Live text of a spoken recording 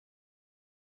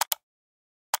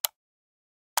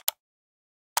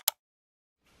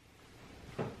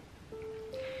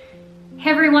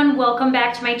everyone, welcome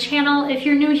back to my channel. If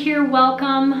you're new here,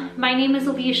 welcome. My name is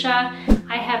Alicia.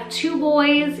 I have two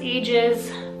boys, ages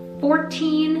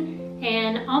 14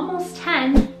 and almost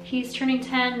 10. He's turning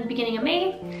 10 beginning of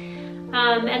May.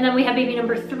 And then we have baby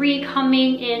number 3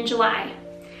 coming in July.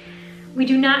 We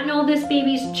do not know this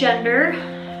baby's gender,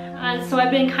 so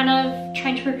I've been kind of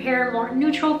trying to prepare more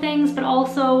neutral things, but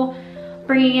also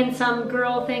bringing in some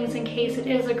girl things in case it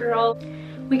is a girl.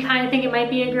 We kind of think it might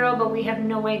be a girl, but we have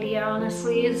no idea,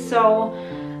 honestly. So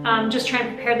just trying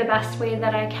to prepare the best way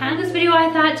that I can. In this video,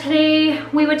 I thought today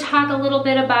we would talk a little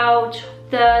bit about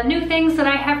the new things that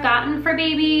I have gotten for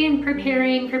baby and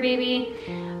preparing for baby.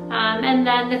 And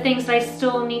then the things that I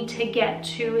still need to get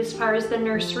to as far as the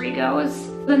nursery goes.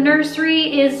 The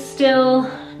nursery is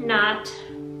still not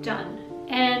done,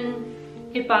 and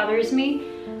it bothers me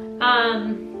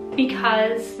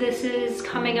because this is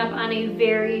coming up on a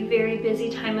very, very busy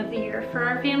time of the year for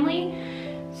our family.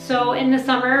 So in the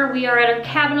summer, we are at our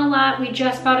cabin a lot. We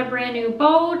just bought a brand new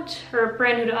boat, or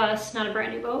brand new to us, not a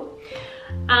brand new boat.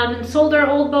 And sold our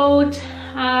old boat.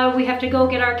 We have to go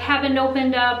get our cabin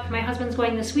opened up. My husband's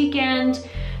going this weekend.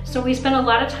 So we spend a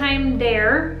lot of time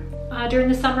there during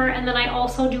the summer. And then I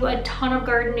also do a ton of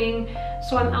gardening.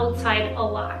 So I'm outside a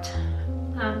lot.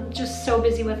 Just so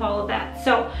busy with all of that.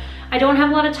 So I don't have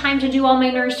a lot of time to do all my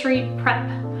nursery prep.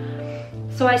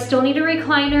 So I still need a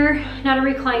recliner, not a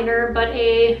recliner, but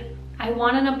I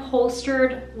want an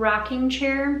upholstered rocking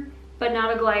chair, but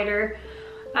not a glider.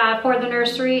 For the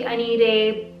nursery, I need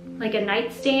a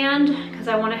nightstand because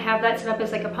I want to have that set up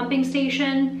as like a pumping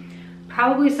station.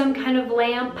 Probably some kind of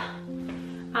lamp.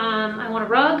 I want a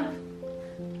rug.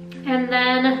 And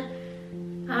then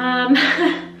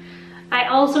I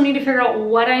also need to figure out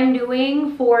what I'm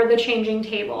doing for the changing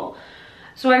table.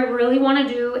 So I really want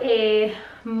to do a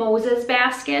Moses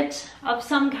basket of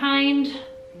some kind.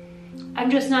 I'm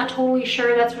just not totally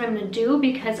sure that's what I'm going to do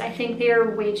because I think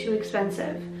they're way too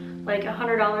expensive. Like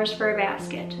 $100 for a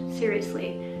basket,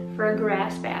 seriously, for a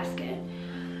grass basket.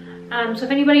 So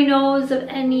if anybody knows of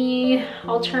any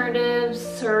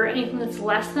alternatives or anything that's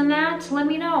less than that, let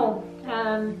me know.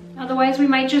 Otherwise, we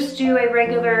might just do a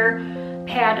regular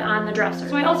pad on the dresser.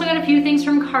 So I also got a few things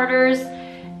from Carter's,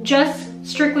 just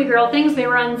strictly girl things. They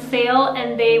were on sale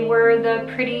and they were the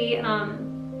pretty,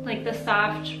 like the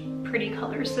soft, pretty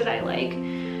colors that I like.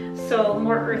 So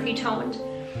more earthy toned. So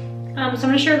I'm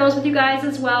gonna share those with you guys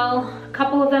as well. A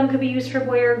couple of them could be used for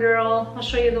boy or girl. I'll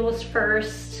show you those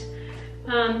first.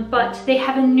 But they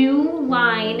have a new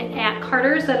line at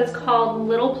Carter's that is called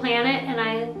Little Planet, and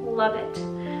I love it.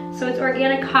 So it's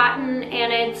organic cotton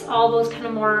and it's all those kind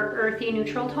of more earthy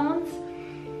neutral tones.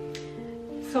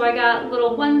 So I got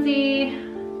little onesie,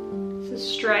 this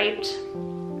is striped.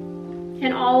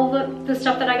 And all the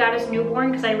stuff that I got is newborn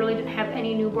because I really didn't have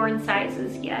any newborn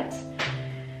sizes yet.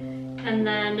 And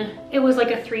then it was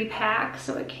like a 3-pack,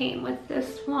 so it came with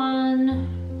this one.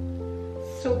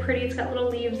 So pretty, it's got little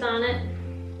leaves on it.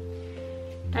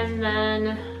 And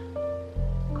then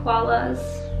koalas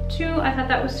too, I thought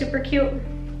that was super cute.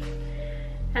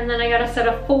 And then I got a set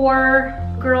of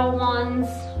 4 girl ones.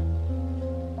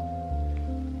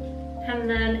 And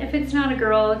then if it's not a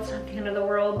girl, it's not the end of the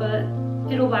world, but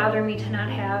it'll bother me to not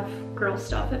have girl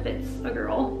stuff if it's a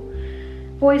girl.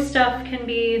 Boy stuff can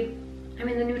be, I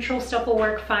mean, the neutral stuff will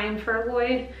work fine for a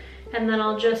boy. And then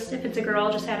I'll just, if it's a girl,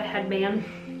 I'll just add a headband.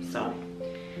 So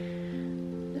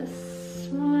this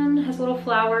one has little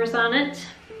flowers on it.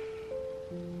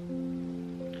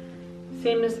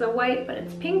 Same as the white, but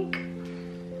it's pink.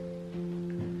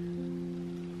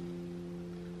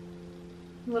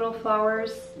 Little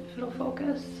flowers, if it'll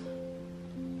focus.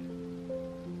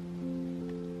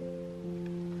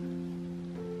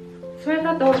 So I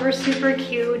thought those were super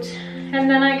cute. And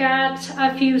then I got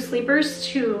a few sleepers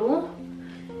too.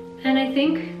 And I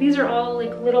think these are all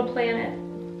like Little Planet.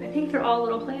 I think they're all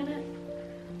Little Planet.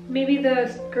 Maybe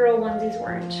the girl onesies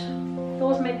weren't.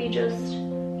 Those might be just,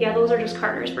 yeah, those are just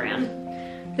Carter's brand.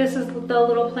 This is the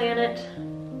Little Planet.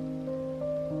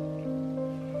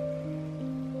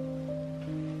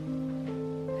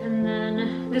 And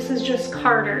then this is just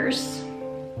Carter's.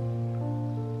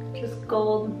 Just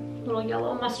gold, little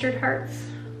yellow mustard hearts.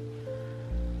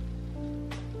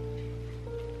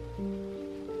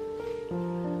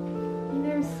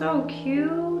 So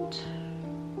cute.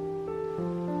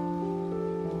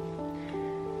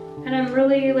 And I'm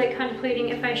really like contemplating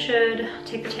if I should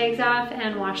take the tags off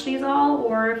and wash these all,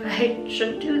 or if I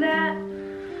shouldn't do that.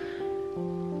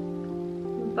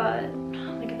 But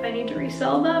like if I need to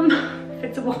resell them, if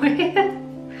it's a boy.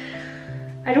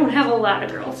 I don't have a lot of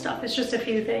girl stuff, it's just a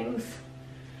few things.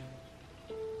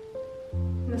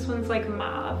 And this one's like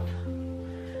mauve.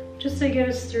 just to get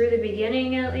us through the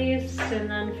beginning at least, and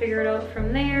then figure it out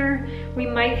from there. We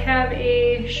might have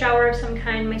a shower of some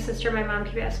kind. My sister and my mom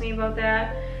keep asking me about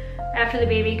that after the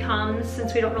baby comes,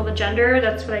 since we don't know the gender.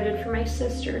 That's what I did for my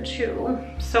sister too.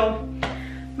 So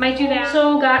might do that.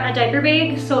 Also got a diaper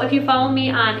bag. So if you follow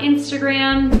me on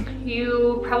Instagram,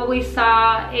 you probably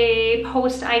saw a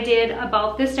post I did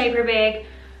about this diaper bag.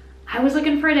 I was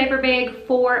looking for a diaper bag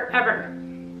forever.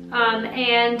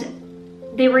 And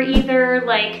they were either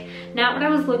like not what I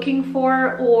was looking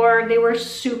for, or they were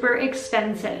super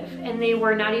expensive, and they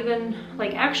were not even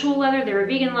like actual leather. They were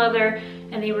vegan leather,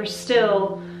 and they were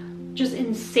still just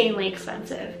insanely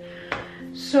expensive.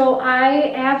 So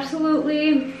I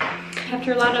absolutely,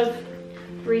 after a lot of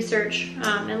research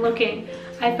and looking,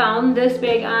 I found this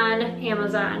bag on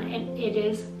Amazon, and it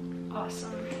is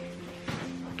awesome.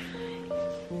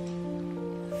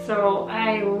 So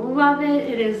I love it.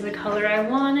 It is the color I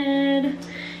wanted.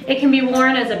 It can be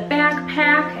worn as a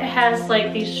backpack. It has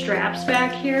like these straps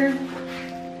back here.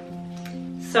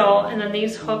 So, and then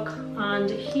these hook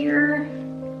onto here.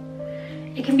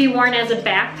 It can be worn as a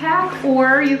backpack,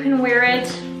 or you can wear it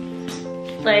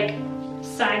like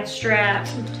side strap,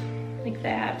 like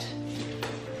that,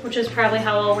 which is probably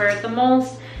how I'll wear it the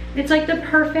most. It's like the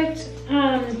perfect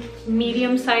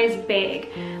medium-sized bag.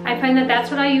 I find that that's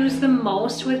what I use the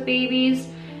most with babies.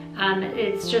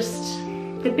 It's just,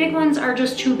 the big ones are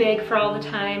just too big for all the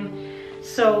time.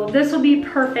 So this will be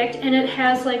perfect, and it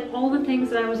has like all the things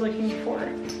that I was looking for.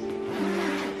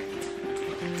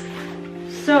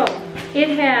 So it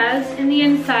has in the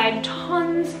inside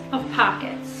tons of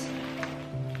pockets.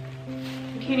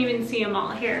 You can't even see them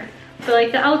all here. But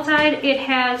like the outside, it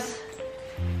has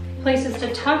places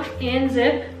to tuck and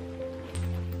zip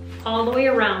all the way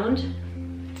around.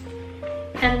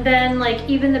 And then like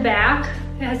even the back,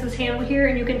 it has this handle here,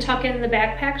 and you can tuck in the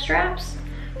backpack straps,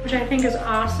 which I think is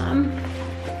awesome.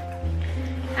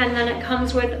 And then it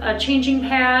comes with a changing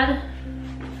pad.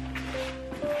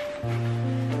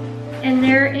 And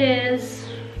there is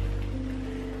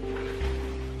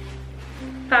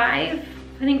five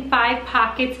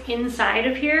pockets inside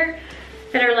of here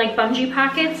that are like bungee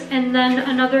pockets, and then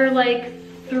another like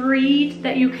 3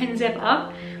 that you can zip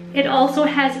up. It also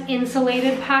has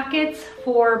insulated pockets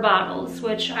for bottles,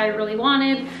 which I really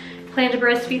wanted. Plan to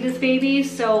breastfeed this baby,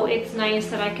 so it's nice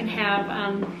that I can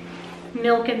have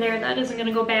milk in there that isn't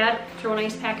gonna go bad. Throw an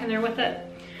ice pack in there with it.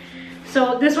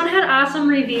 So this one had awesome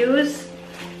reviews.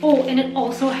 Oh, and it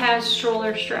also has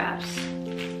stroller straps.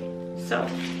 So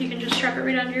you can just strap it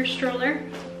right onto your stroller.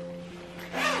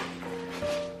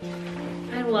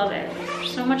 I love it.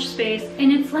 There's so much space,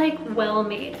 and it's like well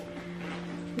made.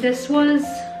 This was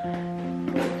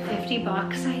 50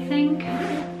 bucks, I think,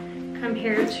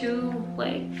 compared to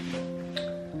like,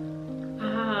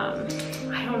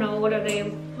 I don't know, what are they,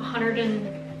 100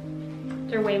 and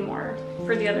they're way more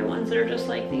for the other ones that are just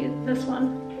like this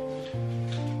one.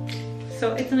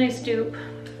 So it's a nice dupe.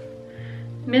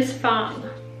 Miss Fong.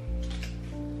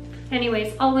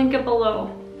 Anyways, I'll link it below,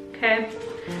 okay?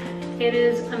 It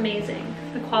is amazing.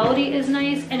 The quality is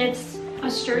nice, and it's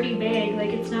a sturdy bag. Like,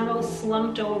 it's not all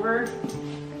slumped over.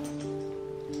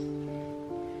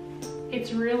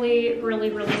 It's really, really,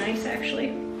 really nice, actually.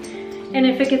 And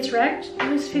if it gets wrecked, it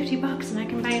was 50 bucks and I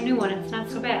can buy a new one. It's not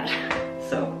so bad.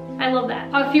 So I love that.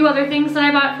 A few other things that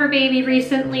I bought for baby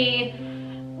recently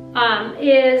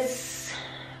is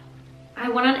I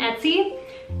went on Etsy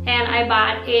and I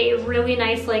bought a really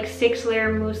nice like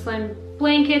 6-layer muslin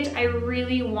blanket. I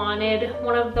really wanted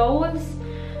one of those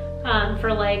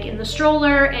for like in the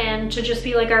stroller, and to just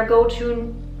be like our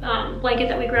go-to blanket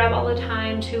that we grab all the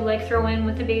time to like throw in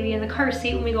with the baby in the car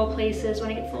seat when we go places,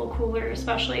 when it gets a little cooler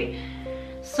especially.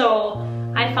 So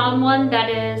I found one that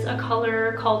is a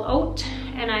color called Oat,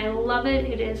 and I love it.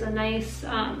 It is a nice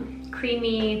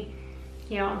creamy,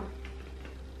 you know,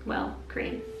 well,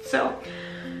 cream. So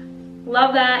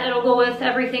love that. It'll go with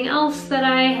everything else that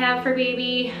I have for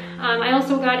baby. I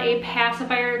also got a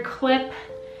pacifier clip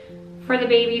for the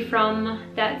baby from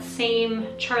that same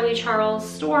Charley Charles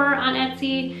store on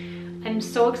Etsy. I'm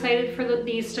so excited for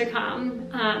these to come.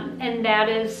 And that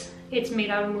is, it's made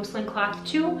out of muslin cloth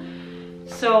too.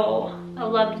 So I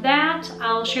loved that.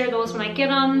 I'll share those when I get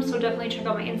them. So definitely check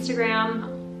out my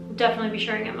Instagram. Definitely be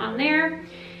sharing them on there.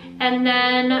 And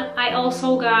then I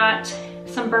also got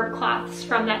some burp cloths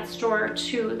from that store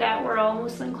too that were all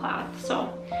muslin cloth.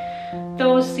 So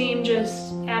those seem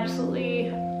just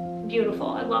absolutely beautiful.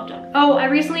 I loved them. Oh, I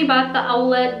recently bought the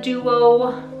Owlet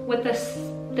Duo with the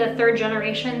 3rd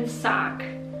generation sock,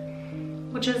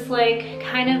 which is like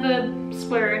kind of a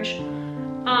splurge.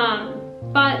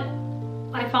 But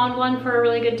I found one for a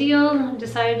really good deal,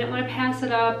 decided I didn't want to pass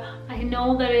it up. I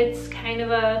know that it's kind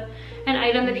of an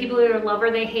item that people either love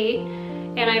or they hate,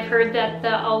 and I've heard that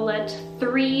the Outlet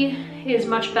 3 is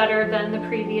much better than the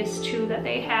previous 2 that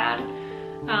they had,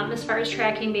 as far as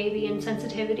tracking baby and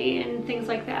sensitivity and things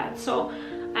like that. So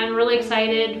I'm really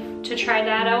excited to try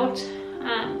that out.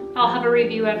 I'll have a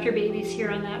review after baby's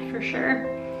here on that for sure.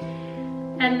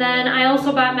 And then I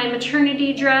also bought my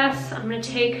maternity dress. I'm gonna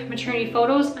take maternity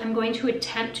photos. I'm going to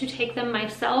attempt to take them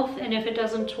myself, and if it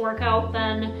doesn't work out,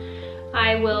 then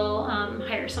I will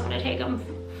hire someone to take them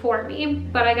for me.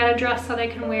 But I got a dress that I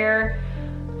can wear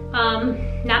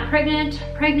not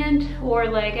pregnant, or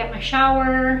like at my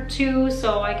shower too,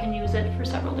 so I can use it for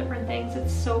several different things.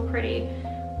 It's so pretty.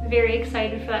 Very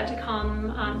excited for that to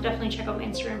come. Definitely check out my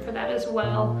Instagram for that as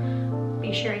well.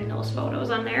 Be sharing those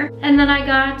photos on there. And then I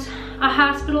got a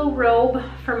hospital robe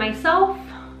for myself,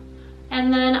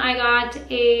 and then I got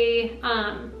a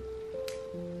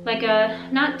like a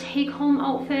not take-home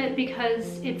outfit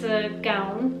because it's a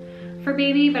gown for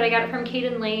baby, but I got it from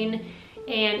Kate & Lane,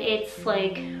 and it's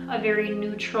like a very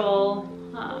neutral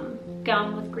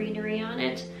gown with greenery on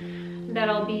it that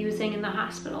I'll be using in the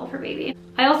hospital for baby.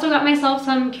 I also got myself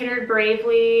some Kittered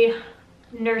Bravely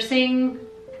nursing,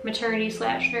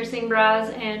 maternity/nursing bras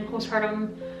and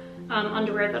postpartum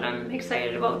underwear that I'm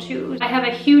excited about too. I have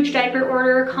a huge diaper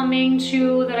order coming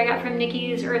too that I got from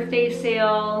Nikki's Earth Day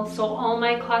sale, so all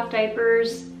my cloth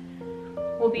diapers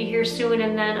will be here soon,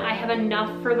 and then I have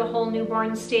enough for the whole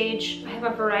newborn stage. I have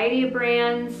a variety of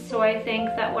brands, so I think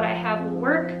that what I have will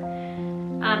work.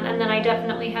 And then I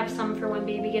definitely have some for when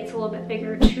baby gets a little bit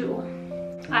bigger too.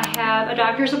 I have a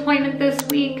doctor's appointment this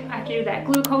week. I have to do that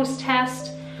glucose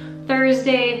test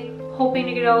Thursday, hoping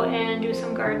to get out and do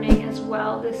some gardening as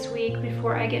well this week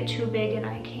before I get too big and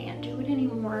I can't do it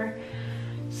anymore.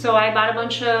 So I bought a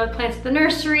bunch of plants at the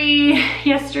nursery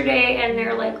yesterday, and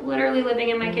they're like literally living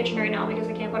in my kitchen right now because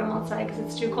I can't put them outside because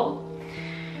it's too cold.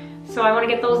 So I want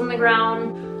to get those in the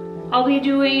ground. I'll be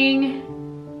doing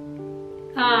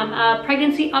a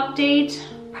pregnancy update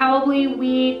probably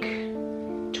week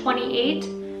 28.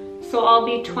 So I'll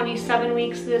be 27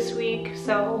 weeks this week,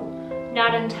 so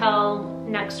not until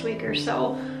next week or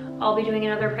so I'll be doing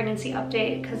another pregnancy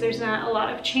update because there's not a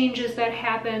lot of changes that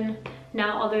happen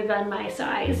now other than my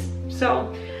size.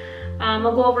 So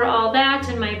I'll go over all that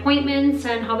and my appointments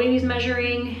and how baby's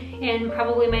measuring in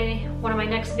probably one of my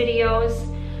next videos.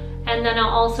 And then I'll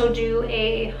also do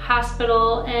a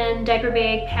hospital and diaper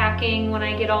bag packing when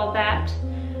I get all that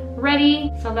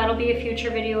ready. So that'll be a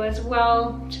future video as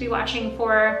well to be watching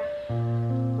for.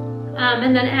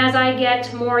 And then as I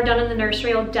get more done in the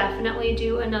nursery, I'll definitely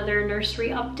do another nursery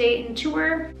update and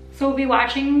tour. So we'll be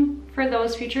watching for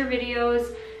those future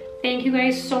videos. Thank you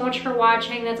guys so much for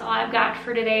watching. That's all I've got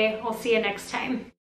for today. I'll see you next time.